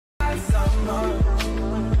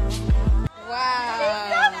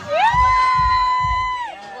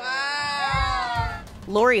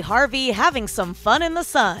Lori Harvey having some fun in the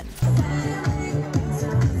sun.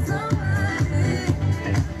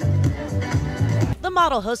 The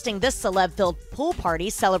model hosting this celeb-filled pool party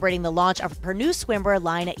celebrating the launch of her new swimwear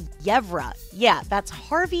line, Yevra. Yeah, that's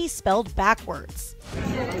Harvey spelled backwards.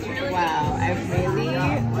 Wow, I really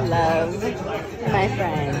love my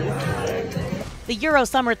friends. The Euro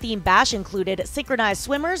summer theme bash included synchronized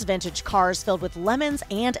swimmers, vintage cars filled with lemons,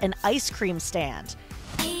 and an ice cream stand.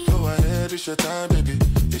 It's your time, baby.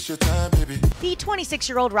 It's your time, baby. The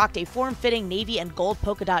 26-year-old rocked a form-fitting navy and gold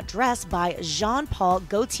polka dot dress by Jean-Paul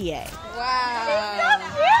Gaultier. Wow.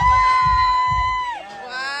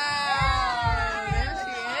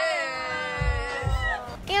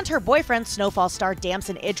 And her boyfriend, Snowfall star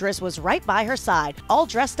Damson Idris, was right by her side, all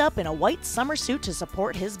dressed up in a white summer suit to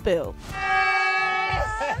support his boo.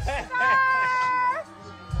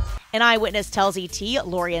 An eyewitness tells ET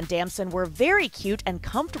Lori and Damson were very cute and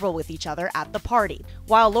comfortable with each other at the party.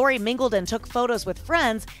 While Lori mingled and took photos with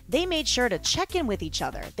friends, they made sure to check in with each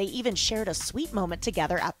other. They even shared a sweet moment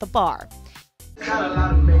together at the bar.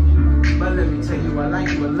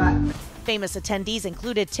 Famous attendees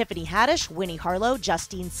included Tiffany Haddish, Winnie Harlow,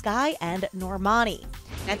 Justine Skye, and Normani.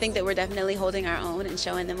 I think that we're definitely holding our own and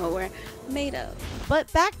showing them what we're made of. But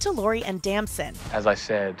back to Lori and Damson. As I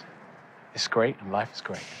said, it's great and life is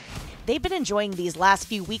great. They've been enjoying these last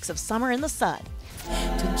few weeks of summer in the sun.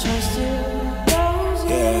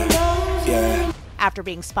 After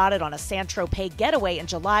being spotted on a Saint-Tropez getaway in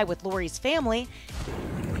July with Lori's family,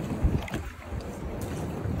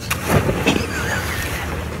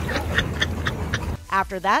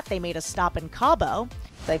 after that, they made a stop in Cabo.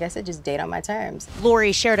 Like I said, just date on my terms.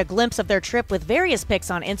 Lori shared a glimpse of their trip with various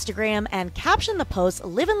pics on Instagram and captioned the post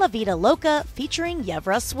 "Livin' La Vida Loca" featuring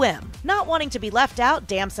Yevra Swim. Not wanting to be left out,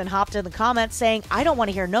 Damson hopped in the comments saying, "I don't want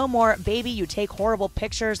to hear no more, baby, you take horrible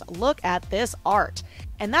pictures, look at this art."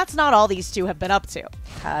 And that's not all these two have been up to.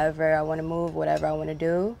 However I want to move, whatever I want to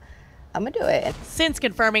do, I'm gonna do it. Since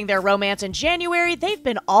confirming their romance in January, they've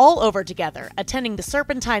been all over together, attending the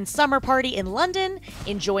Serpentine Summer Party in London,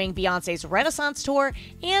 enjoying Beyonce's Renaissance tour,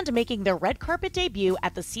 and making their red carpet debut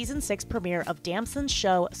at the season 6 premiere of Damson's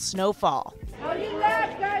show Snowfall.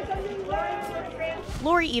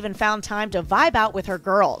 Lori even found time to vibe out with her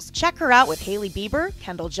girls. Check her out with Hailey Bieber,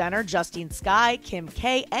 Kendall Jenner, Justine Skye, Kim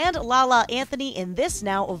K, and Lala Anthony in this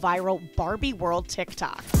now viral Barbie World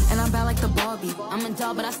TikTok. And I'm bad like the Barbie. I'm a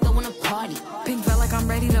doll, but I still wanna party. Pink felt like I'm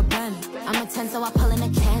ready to bend. I'm a 10, so I pull in a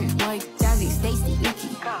Ken. Like Jazzy, Stacy, Nikki.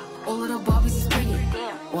 All of the Barbies is pretty.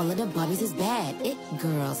 All of the Barbies is bad. It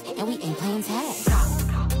girls, and we ain't playing tag.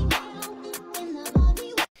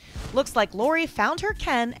 Looks like Lori found her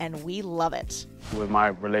Ken, and we love it. With my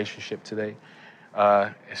relationship today,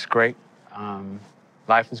 it's great.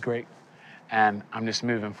 Life is great, and I'm just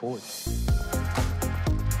moving forward.